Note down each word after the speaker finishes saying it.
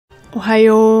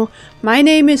Ohayo, my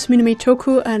name is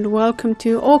Minamitoku and welcome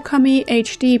to Okami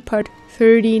HD part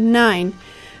 39.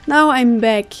 Now I'm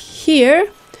back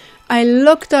here. I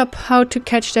looked up how to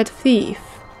catch that thief.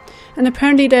 And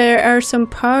apparently there are some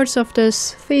parts of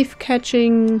this thief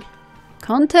catching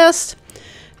contest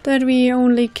that we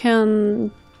only can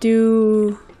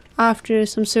do after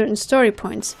some certain story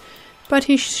points. But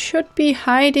he should be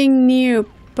hiding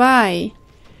nearby.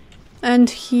 And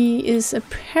he is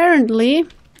apparently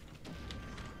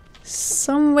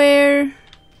somewhere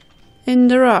in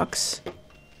the rocks.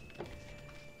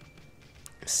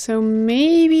 So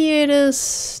maybe it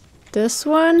is this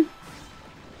one?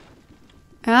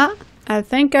 Ah, I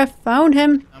think I found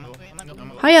him.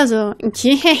 Hayazo.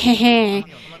 Yeah,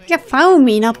 you found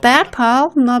me. Not bad,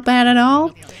 pal. Not bad at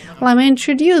all. Let me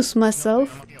introduce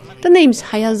myself. The name's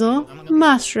Hayazo,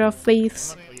 Master of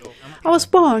Thieves. I was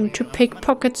born to pick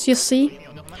pockets, you see.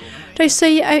 They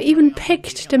say I even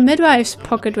picked the midwife's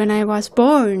pocket when I was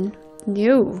born.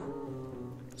 No.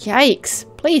 Yikes.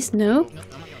 Please, no.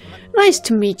 Nice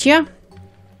to meet ya.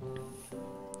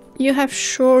 You have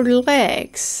short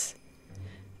legs.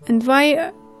 And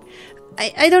why...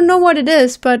 I don't know what it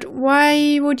is, but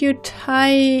why would you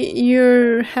tie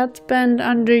your headband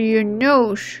under your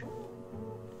nose?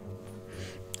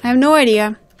 I have no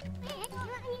idea.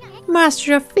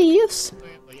 Master of Thieves?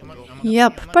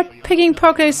 Yup, but picking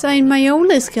pockets ain't my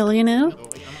only skill, you know.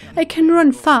 I can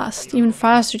run fast, even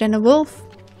faster than a wolf.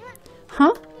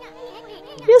 Huh?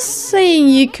 You're saying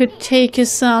you could take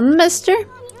his on, mister?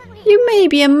 You may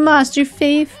be a master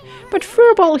thief, but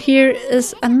Furball here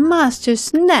is a master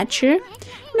snatcher.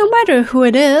 No matter who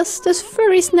it is, this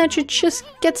furry snatcher just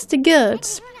gets the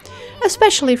goods.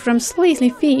 Especially from sleazy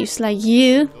thieves like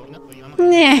you.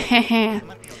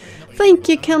 Think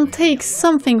you can take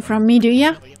something from me, do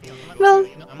ya? Well,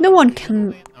 no one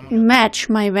can match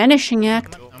my vanishing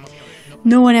act.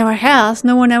 No one ever has,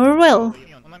 no one ever will.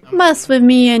 Mess with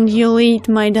me and you'll eat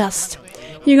my dust.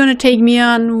 You're gonna take me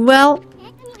on, well...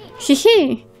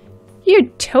 Hehe. You're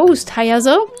toast,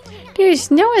 Hayazo. There's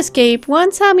no escape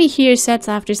once Ami here sets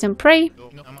after some prey.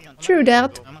 True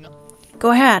that.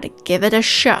 Go ahead, give it a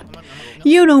shot.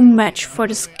 You're no match for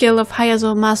the skill of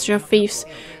Hayazo, Master of Thieves.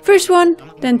 First one,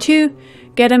 then two,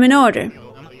 get them in order.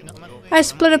 I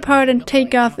split apart and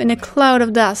take off in a cloud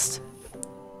of dust.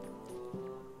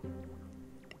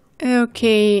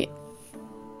 Okay.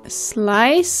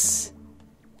 Slice.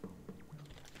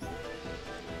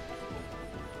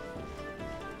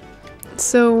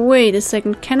 So wait a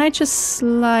second, can I just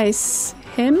slice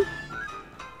him?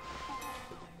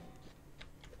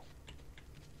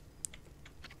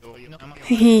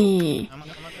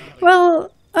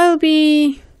 Well,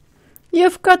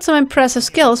 You've got some impressive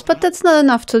skills, but that's not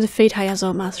enough to defeat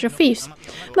Hayazo, Master of Thieves.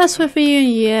 Mess with you?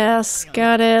 Yes,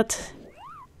 got it.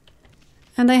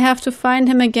 And I have to find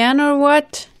him again, or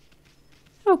what?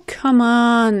 Oh, come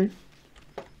on.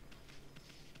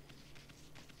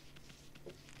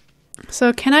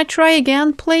 So, can I try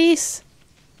again, please?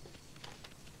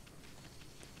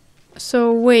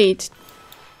 So, wait.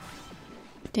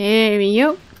 There we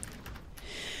go.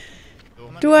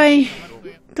 Do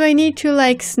I need to,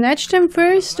 like, snatch them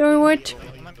first, or what?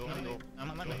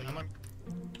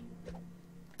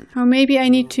 Or maybe I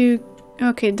need to...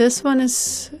 Okay, this one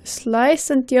is sliced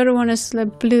and the other one is the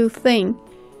blue thing.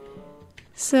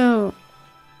 So...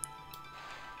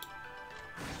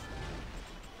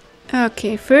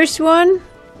 Okay, first one.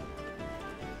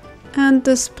 And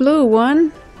this blue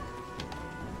one.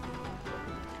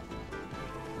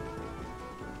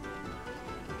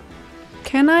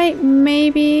 Can I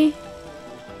maybe...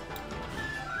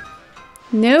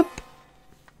 Nope.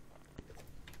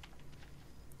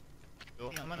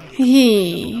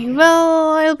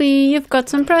 Well, you've got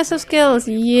some impressive skills.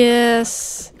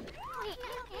 Yes.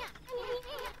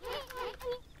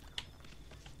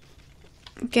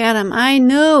 Get him. I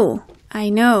know.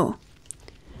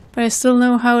 But I still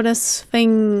know how this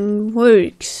thing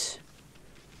works.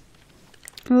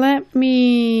 Let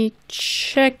me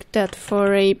check that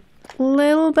for a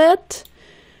little bit.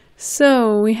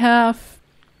 So we have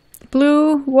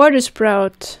blue water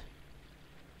sprout.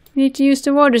 We need to use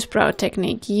the water sprout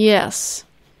technique. Yes.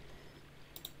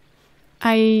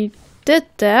 I did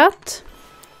that.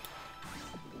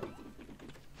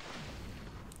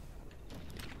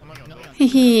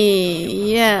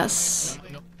 Yes.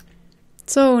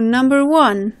 So number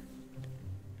one.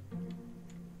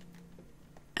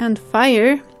 And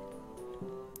fire.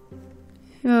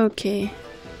 Okay.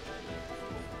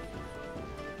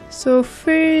 So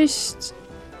first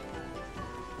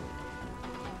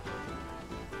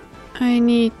I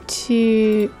need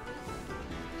to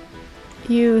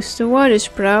use the water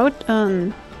sprout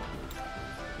on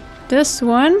this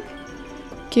one.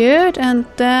 Good, and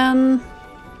then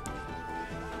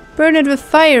burn it with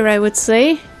fire, I would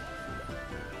say.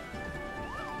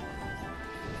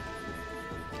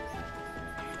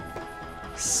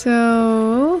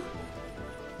 So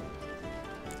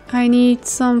I need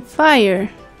some fire.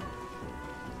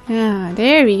 Ah,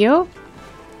 there we go.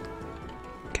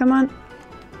 Come on.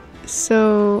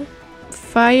 So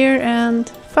fire and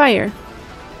fire.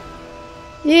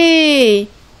 Yay!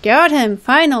 Got him,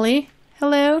 finally.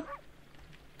 Hello.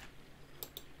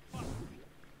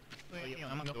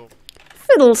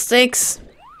 Fiddlesticks.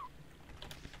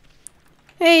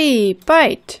 Hey,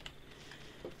 bite.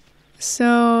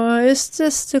 So, is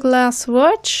this the glass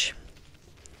watch?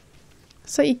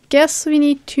 So I guess we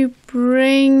need to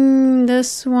bring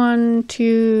this one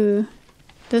to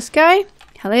this guy.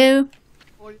 Hello.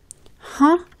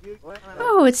 Huh?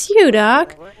 Oh, it's you,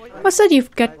 dog. What's that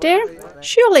you've got there?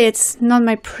 Surely it's not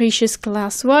my precious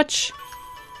glass watch.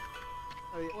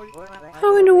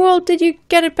 How in the world did you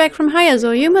get it back from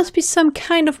Hayazo? You must be some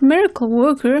kind of miracle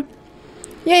worker.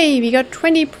 Yay, we got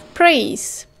 20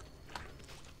 praise.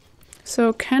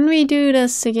 So can we do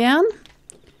this again?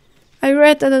 I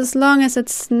read that as long as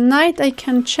it's night I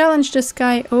can challenge this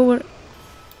guy over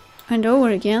and over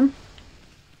again.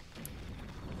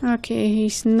 Okay,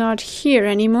 he's not here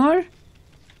anymore.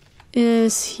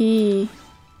 Is he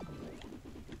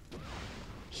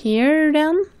here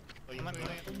then?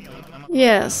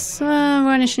 Yes,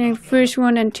 vanishing first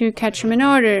one and two, catch him in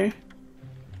order.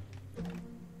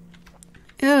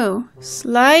 Oh,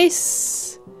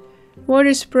 slice,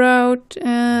 water sprout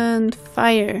and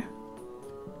fire.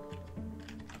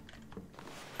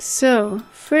 So,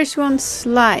 first one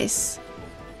slice.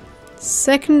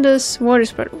 Second is water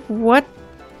sprout. What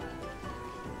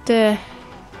the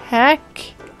heck?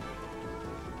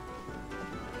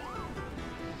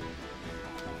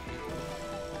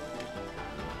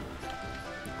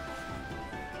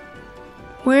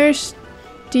 Where's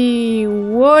the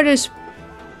water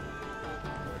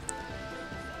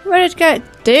Where did it go?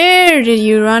 There did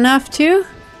you run off to?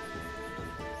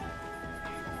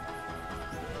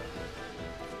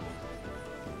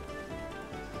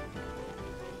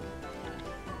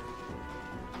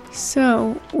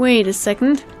 So, wait a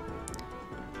second.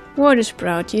 Water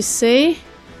sprout, you say?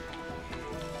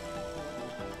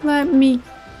 Let me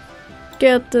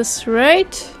get this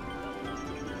right.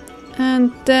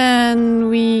 And then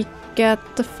we get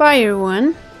the fire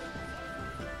one,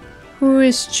 who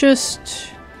is just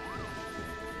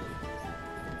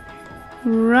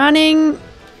running.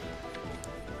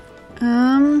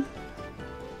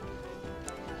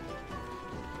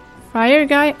 Fire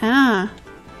guy? Ah,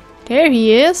 there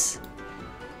he is.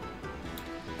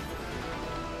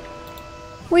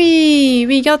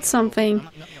 We got something.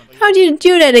 How do you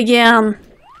do that again?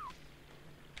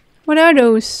 What are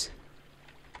those?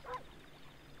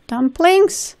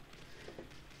 Dumplings?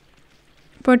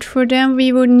 But for them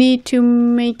we would need to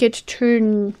make it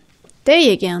turn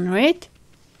day again, right?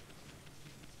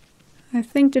 I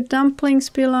think the dumplings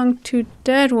belong to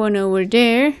that one over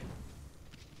there.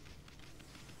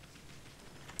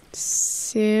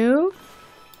 So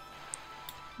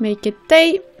make it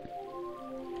day.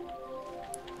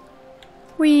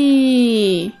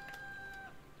 Whee!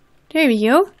 There we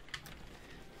go.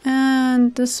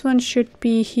 And this one should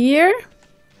be here.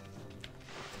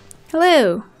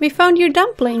 Hello, we found your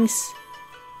dumplings.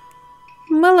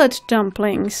 Millet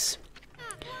dumplings.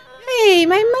 Hey,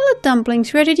 my millet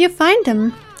dumplings, where did you find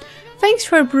them? Thanks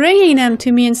for bringing them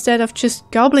to me instead of just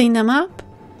gobbling them up.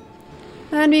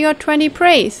 And we got 20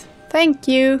 praise. Thank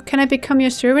you. Can I become your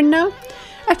servant now?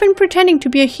 I've been pretending to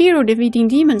be a hero defeating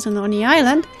demons on the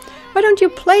island. Why don't you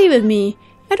play with me?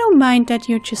 I don't mind that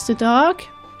you're just a dog.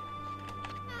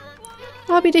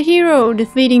 I'll be the hero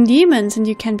defeating demons and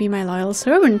you can be my loyal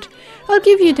servant. I'll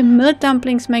give you the millet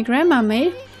dumplings my grandma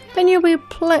made. Then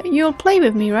you'll play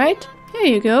with me, right? Here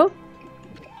you go.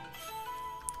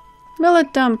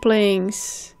 Millet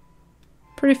dumplings.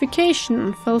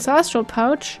 Purification. Fills astral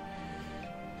pouch.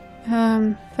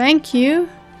 Thank you.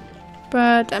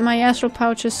 But my astral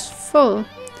pouch is full.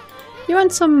 You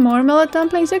want some more millet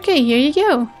dumplings? Okay, here you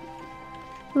go.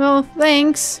 Well,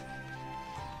 thanks.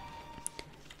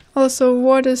 Also,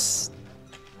 what is...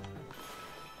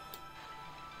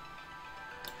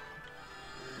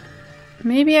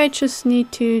 Maybe I just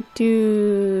need to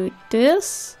do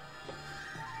this?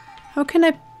 How can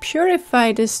I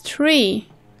purify this tree?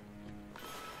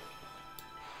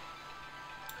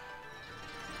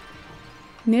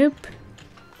 Nope.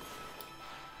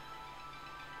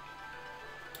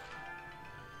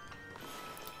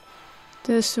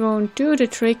 This won't do the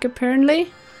trick,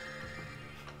 apparently.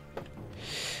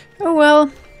 Oh well.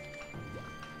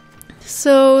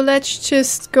 So let's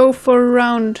just go for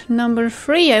round number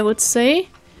 3, I would say.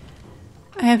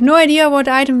 I have no idea what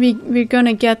item we're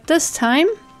gonna get this time.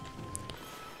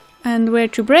 And where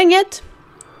to bring it.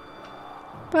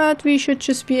 But we should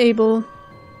just be able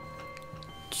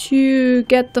to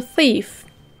get the thief.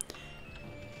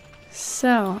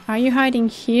 So, are you hiding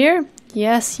here?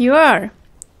 Yes, you are.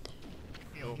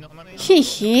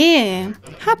 Hehe.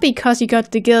 Happy cause you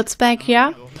got the guilds back,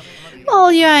 yeah?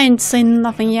 Well, you ain't seen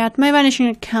nothing yet. My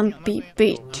vanishing can't be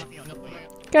beat.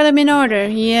 Got him in order,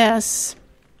 yes.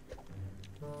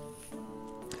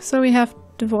 So we have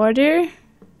the water,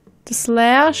 the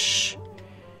slash,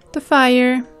 the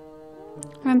fire,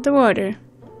 and the water.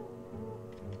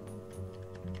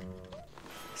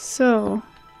 So,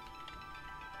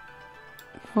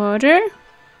 water,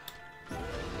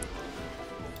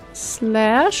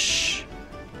 slash,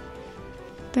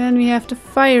 then we have the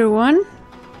fire one.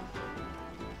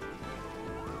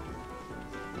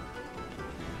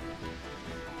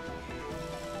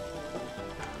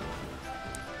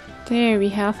 There we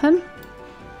have him.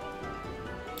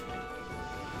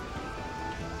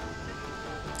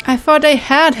 I thought I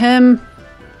had him.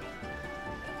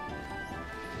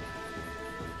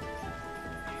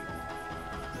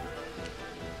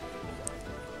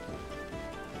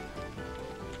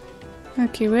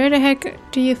 Okay, where the heck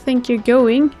do you think you're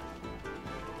going?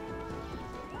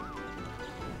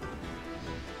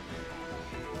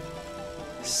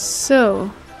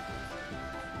 So,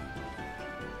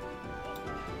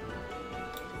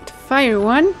 the fire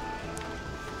one,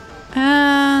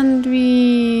 and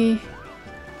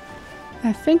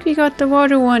I think we got the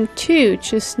water one too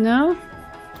just now.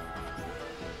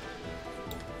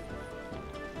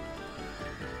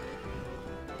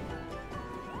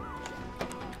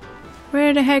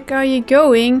 Where the heck are you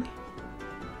going?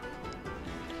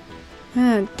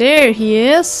 Ah, there he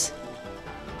is.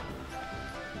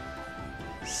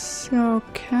 So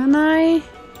can I?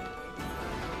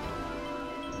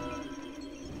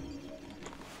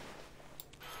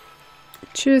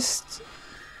 Just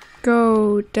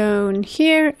go down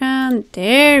here and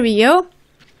there we go.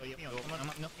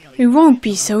 It won't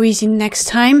be so easy next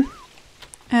time.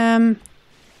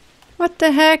 What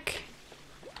the heck?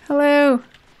 Hello.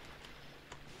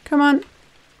 Come on.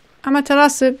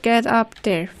 Amaterasu, get up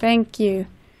there. Thank you.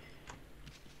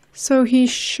 So he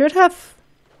should have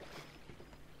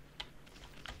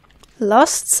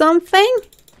lost something?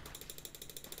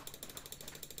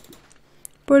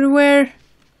 But where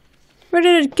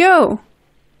did it go?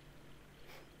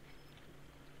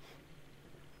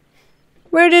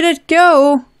 Where did it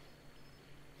go?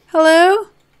 Hello?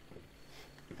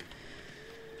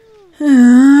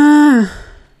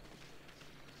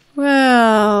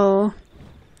 Well,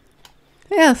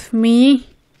 F me.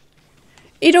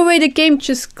 Either way the game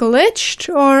just glitched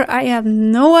or I have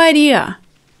no idea.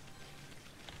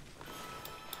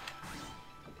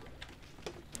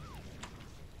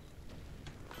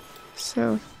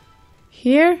 So,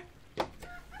 here?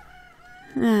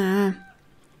 Where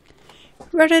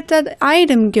did that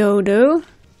item go though?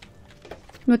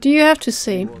 What do you have to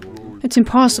say? It's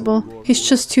impossible. He's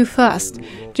just too fast.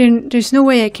 There's no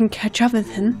way I can catch up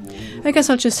with him. I guess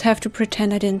I'll just have to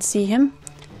pretend I didn't see him.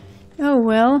 Oh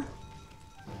well.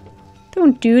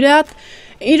 Don't do that.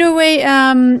 Either way,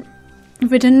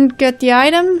 we didn't get the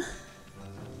item.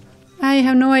 I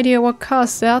have no idea what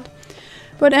caused that.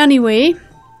 But anyway,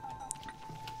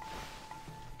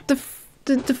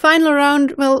 the final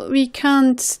round, well, we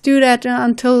can't do that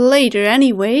until later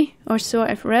anyway, or so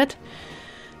I've read.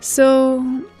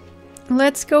 So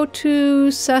let's go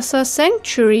to Sasa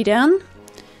Sanctuary then.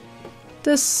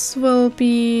 This will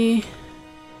be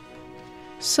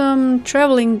some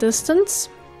traveling distance.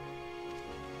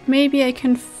 Maybe I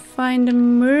can find a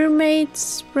mermaid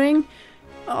spring.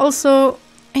 Also,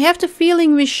 I have the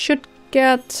feeling we should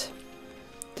get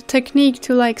the technique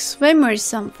to like swim or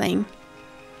something.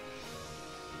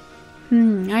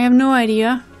 I have no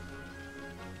idea.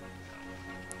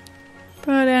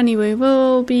 But anyway,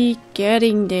 we'll be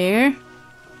getting there.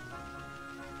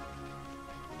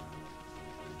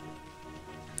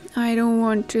 I don't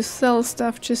want to sell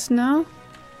stuff just now.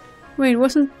 Wait,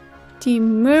 wasn't the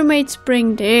mermaid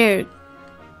spring there?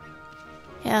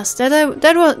 Yes,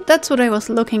 that's what I was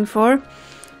looking for.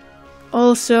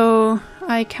 Also,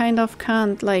 I kind of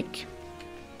can't like...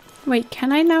 Wait,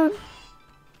 can I now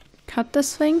cut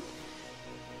this thing?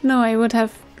 No, I would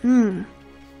have...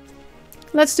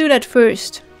 Let's do that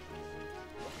first.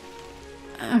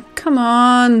 Come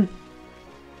on.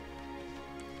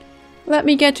 Let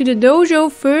me get to the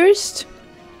dojo first.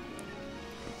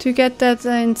 to get that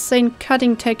insane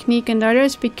cutting technique and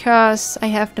others because I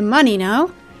have the money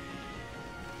now.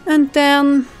 And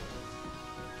then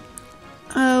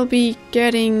I'll be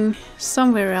getting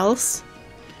somewhere else,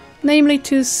 namely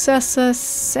to Sasa's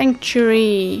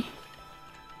Sanctuary.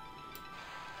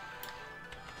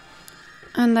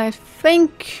 And I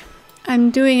think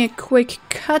I'm doing a quick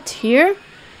cut here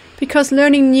because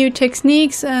learning new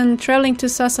techniques and traveling to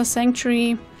Sasa's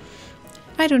Sanctuary,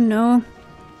 I don't know.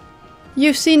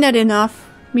 You've seen that enough,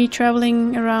 me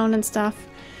traveling around and stuff.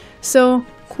 So,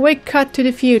 quick cut to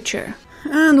the future.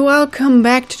 And welcome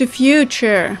back to the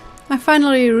future. I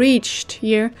finally reached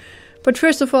here. But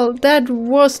first of all, that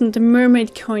wasn't the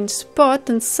mermaid coin spot.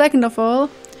 And second of all,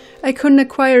 I couldn't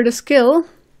acquire the skill.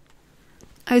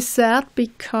 I said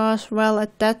because, well,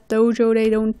 at that dojo they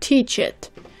don't teach it.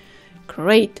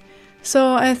 Great.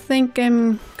 So I think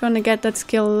I'm gonna get that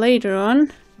skill later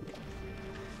on.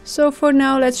 So for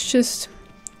now, let's just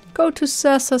go to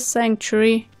Sasa's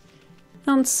Sanctuary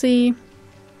and see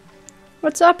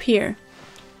what's up here.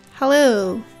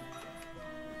 Hello.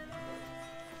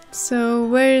 So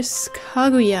where's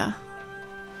Kaguya?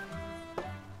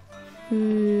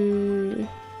 Do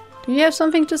you have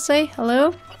something to say?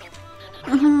 Hello?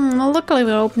 Luckily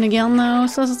we're open again now.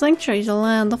 Sasa's Sanctuary is a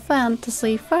land of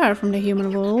fantasy far from the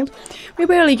human world. We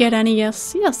barely get any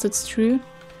guests. Yes, it's true.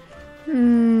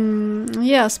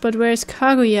 Yes, but where's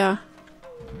Kaguya?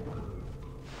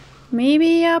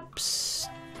 Maybe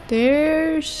upstairs?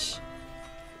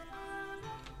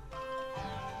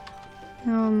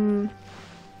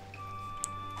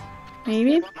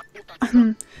 Maybe?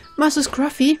 Master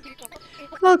Scruffy?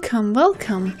 Welcome,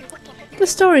 welcome. The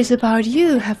stories about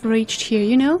you have reached here,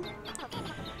 you know.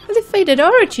 You defeated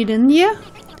Orochi, didn't you?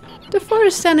 The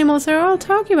forest animals are all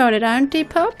talking about it, aren't they,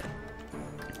 pup?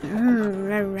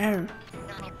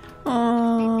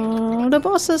 Oh, the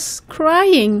boss is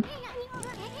crying.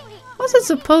 What's it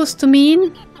supposed to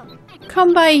mean?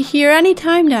 Come by here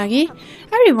anytime, Dagi.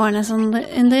 Everyone is in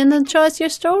the enjoys your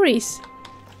stories.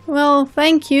 Well,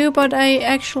 thank you, but I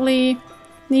actually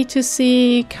need to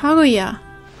see Kaguya.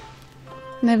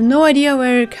 And I have no idea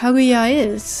where Kaguya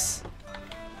is.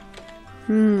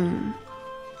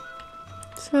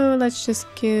 So let's just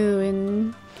go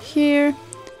in here.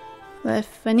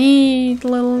 Left a neat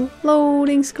little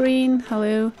loading screen.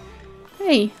 Hello.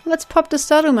 Hey, let's pop the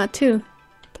Staruma too.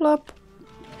 Plop.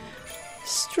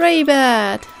 Stray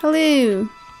Bat. Hello.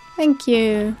 Thank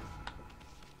you.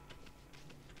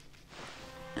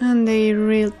 And a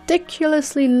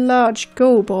ridiculously large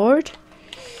go board.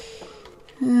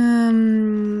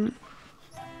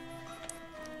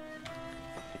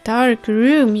 Dark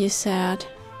room, you said.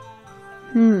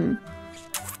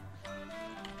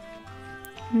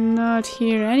 Not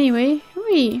here anyway.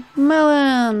 Wee,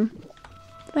 melon.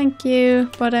 Thank you,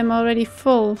 but I'm already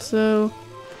full, so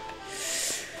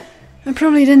I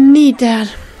probably didn't need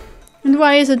that. And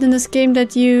why is it in this game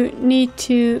that you need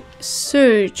to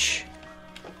search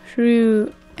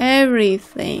through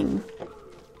everything?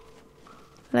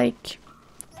 Like,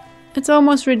 it's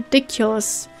almost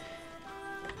ridiculous.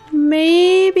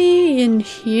 Maybe in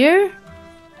here?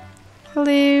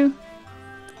 Hello?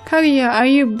 Kaguya, are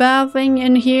you bathing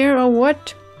in here or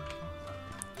what?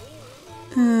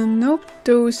 Nope,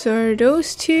 those are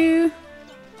those two.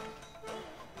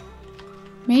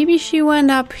 Maybe she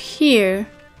went up here.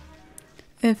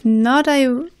 If not,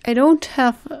 I don't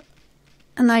have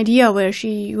an idea where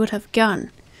she would have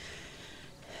gone.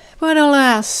 But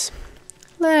alas,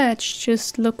 let's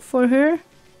just look for her.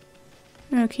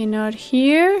 Okay, not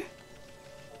here.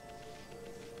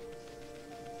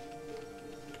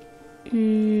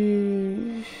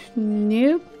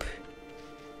 Nope.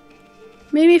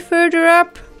 Maybe further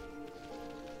up.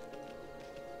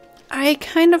 I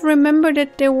kind of remember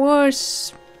that there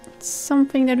was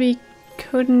something that we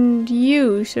couldn't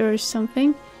use or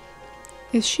something.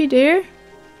 Is she there?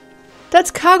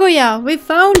 That's Kaguya! We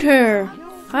found her!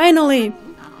 Finally!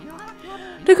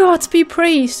 The gods be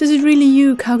praised! Is it really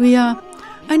you, Kaguya?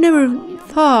 I never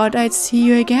thought I'd see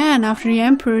you again after the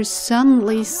Emperor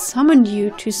suddenly summoned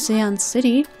you to Seian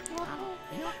City.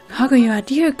 Kaguya,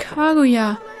 dear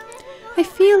Kaguya, I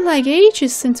feel like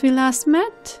ages since we last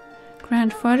met,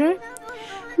 grandfather.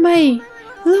 May,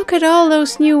 look at all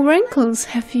those new wrinkles.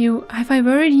 Have I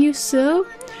worried you so?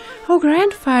 Oh,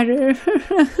 grandfather,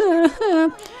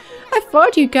 I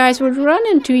thought you guys would run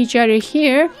into each other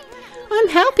here. I'm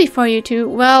happy for you two.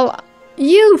 Well,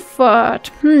 you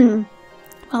thought,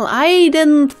 Well, I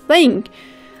didn't think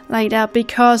like that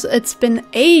because it's been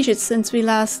ages since we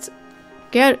last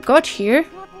got here.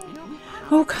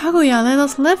 Oh, Kaguya, let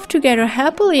us live together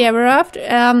happily ever after.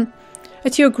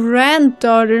 It's your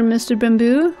granddaughter, Mr.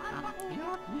 Bamboo.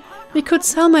 We could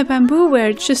sell my bamboo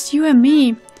ware, it's just you and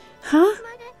me. Huh?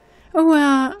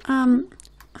 Oh,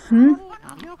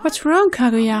 What's wrong,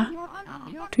 Kaguya?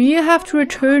 Do you have to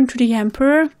return to the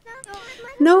Emperor?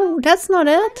 No, that's not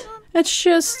it. It's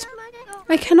just...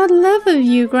 I cannot live with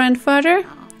you, grandfather.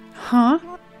 Huh?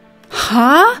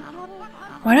 Huh?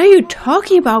 What are you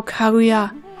talking about,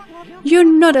 Kaguya? You're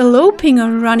not eloping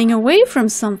or running away from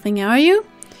something, are you?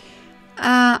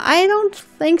 I don't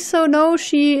think so, no.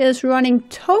 She is running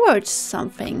towards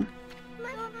something.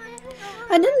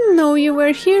 I didn't know you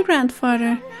were here,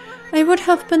 grandfather. I would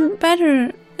have been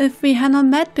better if we had not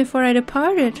met before I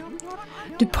departed.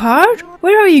 Depart?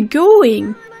 Where are you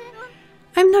going?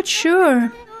 I'm not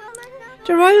sure.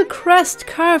 The royal crest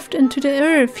carved into the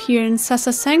earth here in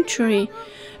Sasa Sanctuary.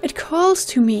 It calls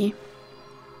to me.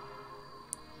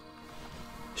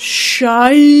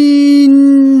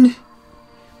 Shine!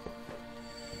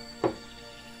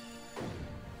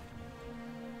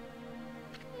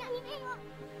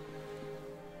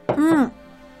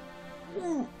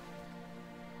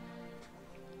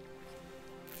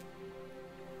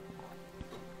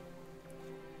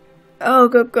 Oh,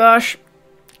 good gosh.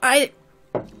 Wah.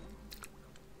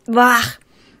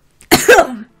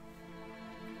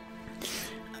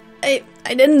 I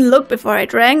didn't look before I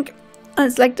drank.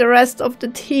 It's like the rest of the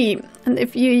tea. And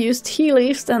if you use tea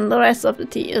leaves, then the rest of the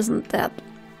tea isn't that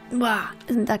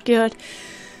good.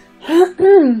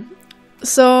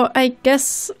 So I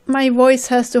guess my voice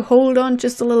has to hold on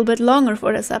just a little bit longer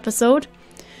for this episode.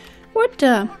 What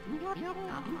the?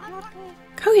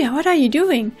 Kaguya, what are you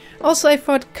doing? Also, I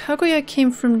thought Kaguya came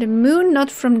from the moon,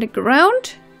 not from the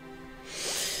ground.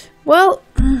 Well,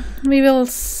 we will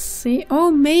see. Oh,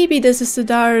 maybe this is the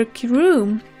dark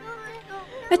room.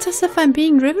 It's as if I'm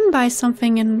being driven by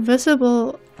something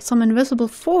invisible, some invisible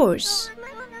force.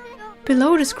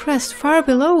 Below this crest, far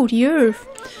below the earth,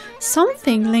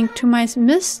 something linked to my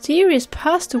mysterious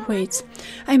past awaits.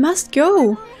 I must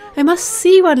go. I must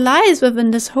see what lies within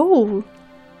this hole.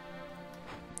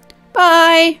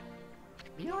 Bye!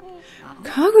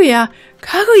 Kaguya!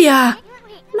 Kaguya!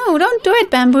 No, don't do it,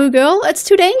 Bamboo Girl. It's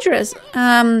too dangerous.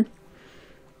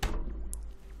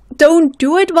 Don't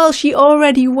do it while she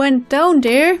already went down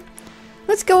there.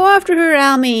 Let's go after her,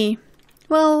 Almy.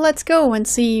 Well, let's go and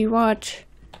see what's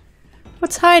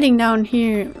hiding down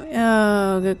here.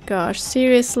 Oh, good gosh.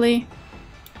 Seriously?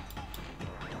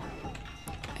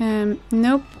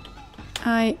 Nope.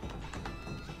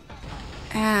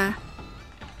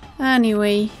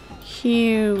 Anyway,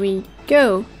 here we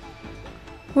go.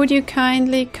 Would you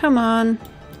kindly come on?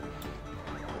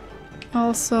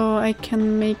 Also, I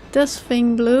can make this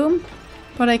thing bloom,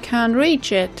 but I can't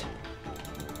reach it.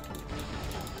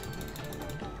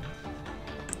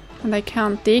 And I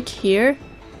can't dig here.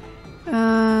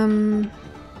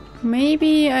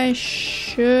 Maybe I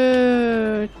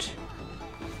should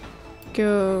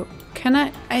go. Can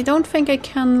I? I don't think I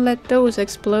can let those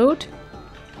explode.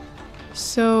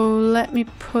 So let me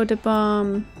put a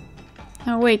bomb.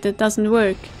 Oh wait, that doesn't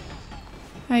work.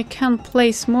 I can't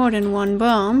place more than one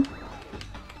bomb.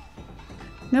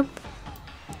 Nope.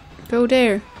 Go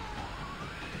there.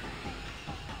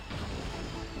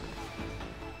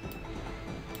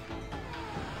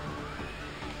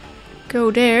 Go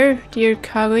there, dear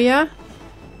Kaguya.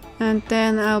 And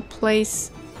then I'll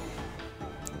place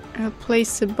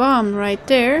a bomb right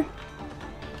there.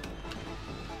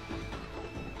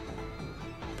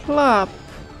 Plop.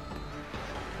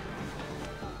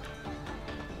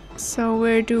 So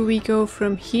where do we go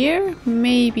from here?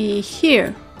 Maybe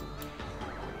here.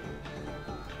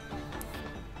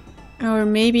 Or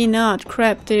maybe not.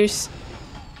 Crap, there's...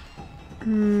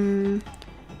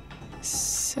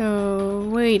 So,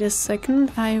 wait a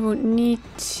second. I would need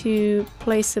to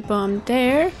place a bomb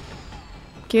there.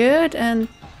 Good, and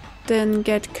then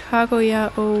get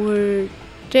Kaguya over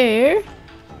there.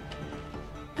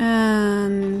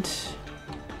 And...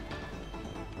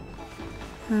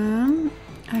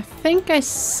 I think I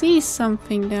see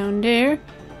something down there.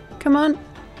 Come on.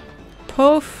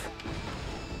 Poof.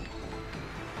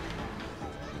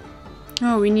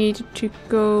 Oh, we need to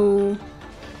go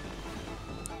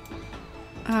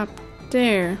up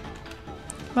there.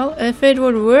 Well, if it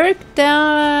would work,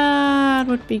 that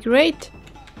would be great.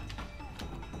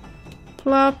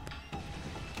 Plop.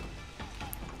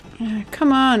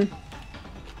 Come on.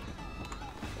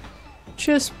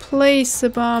 Just place a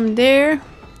bomb there.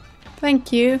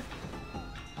 Thank you.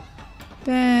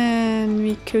 Then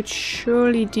we could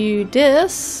surely do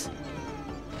this.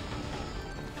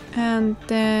 And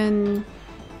then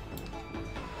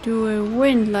do a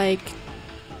wind like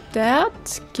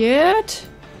that. Good.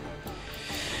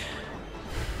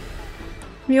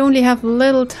 We only have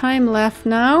little time left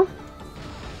now.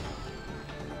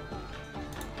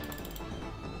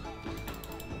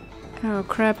 Oh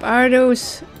crap, are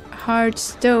those hard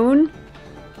stone?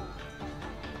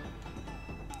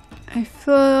 I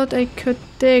thought I could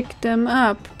dig them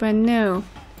up, but no.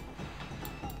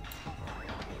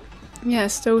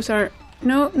 Yes, those are...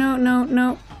 No, no, no,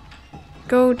 no.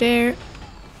 Go there.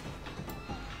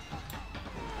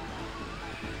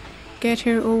 Get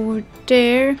her over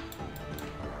there.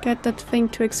 Get that thing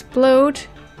to explode.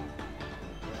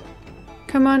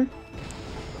 Come on.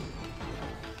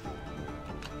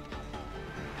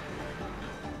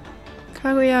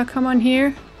 Kaguya, come on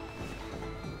here.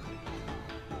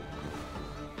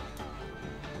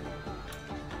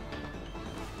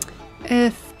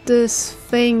 If this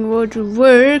thing would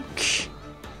work.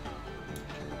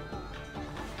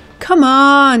 Come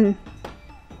on!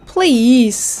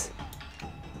 Please!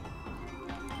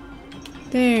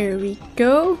 There we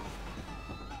go.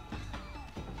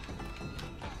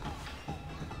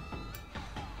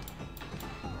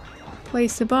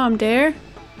 Place the bomb there.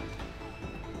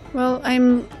 Well,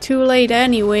 I'm too late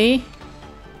anyway.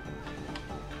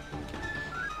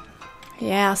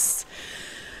 Yes.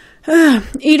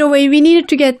 Either way, we needed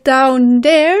to get down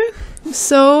there.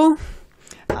 So,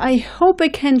 I hope I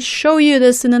can show you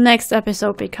this in the next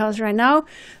episode, because right now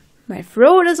my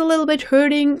throat is a little bit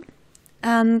hurting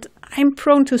and I'm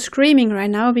prone to screaming right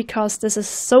now because this is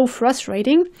so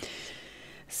frustrating.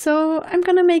 So I'm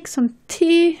gonna make some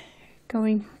tea,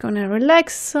 gonna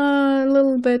relax a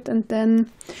little bit, and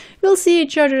then we'll see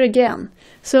each other again.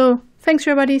 So thanks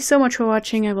everybody so much for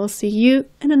watching. I will see you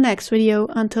in the next video.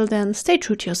 Until then, stay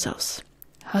true to yourselves.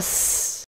 Huss.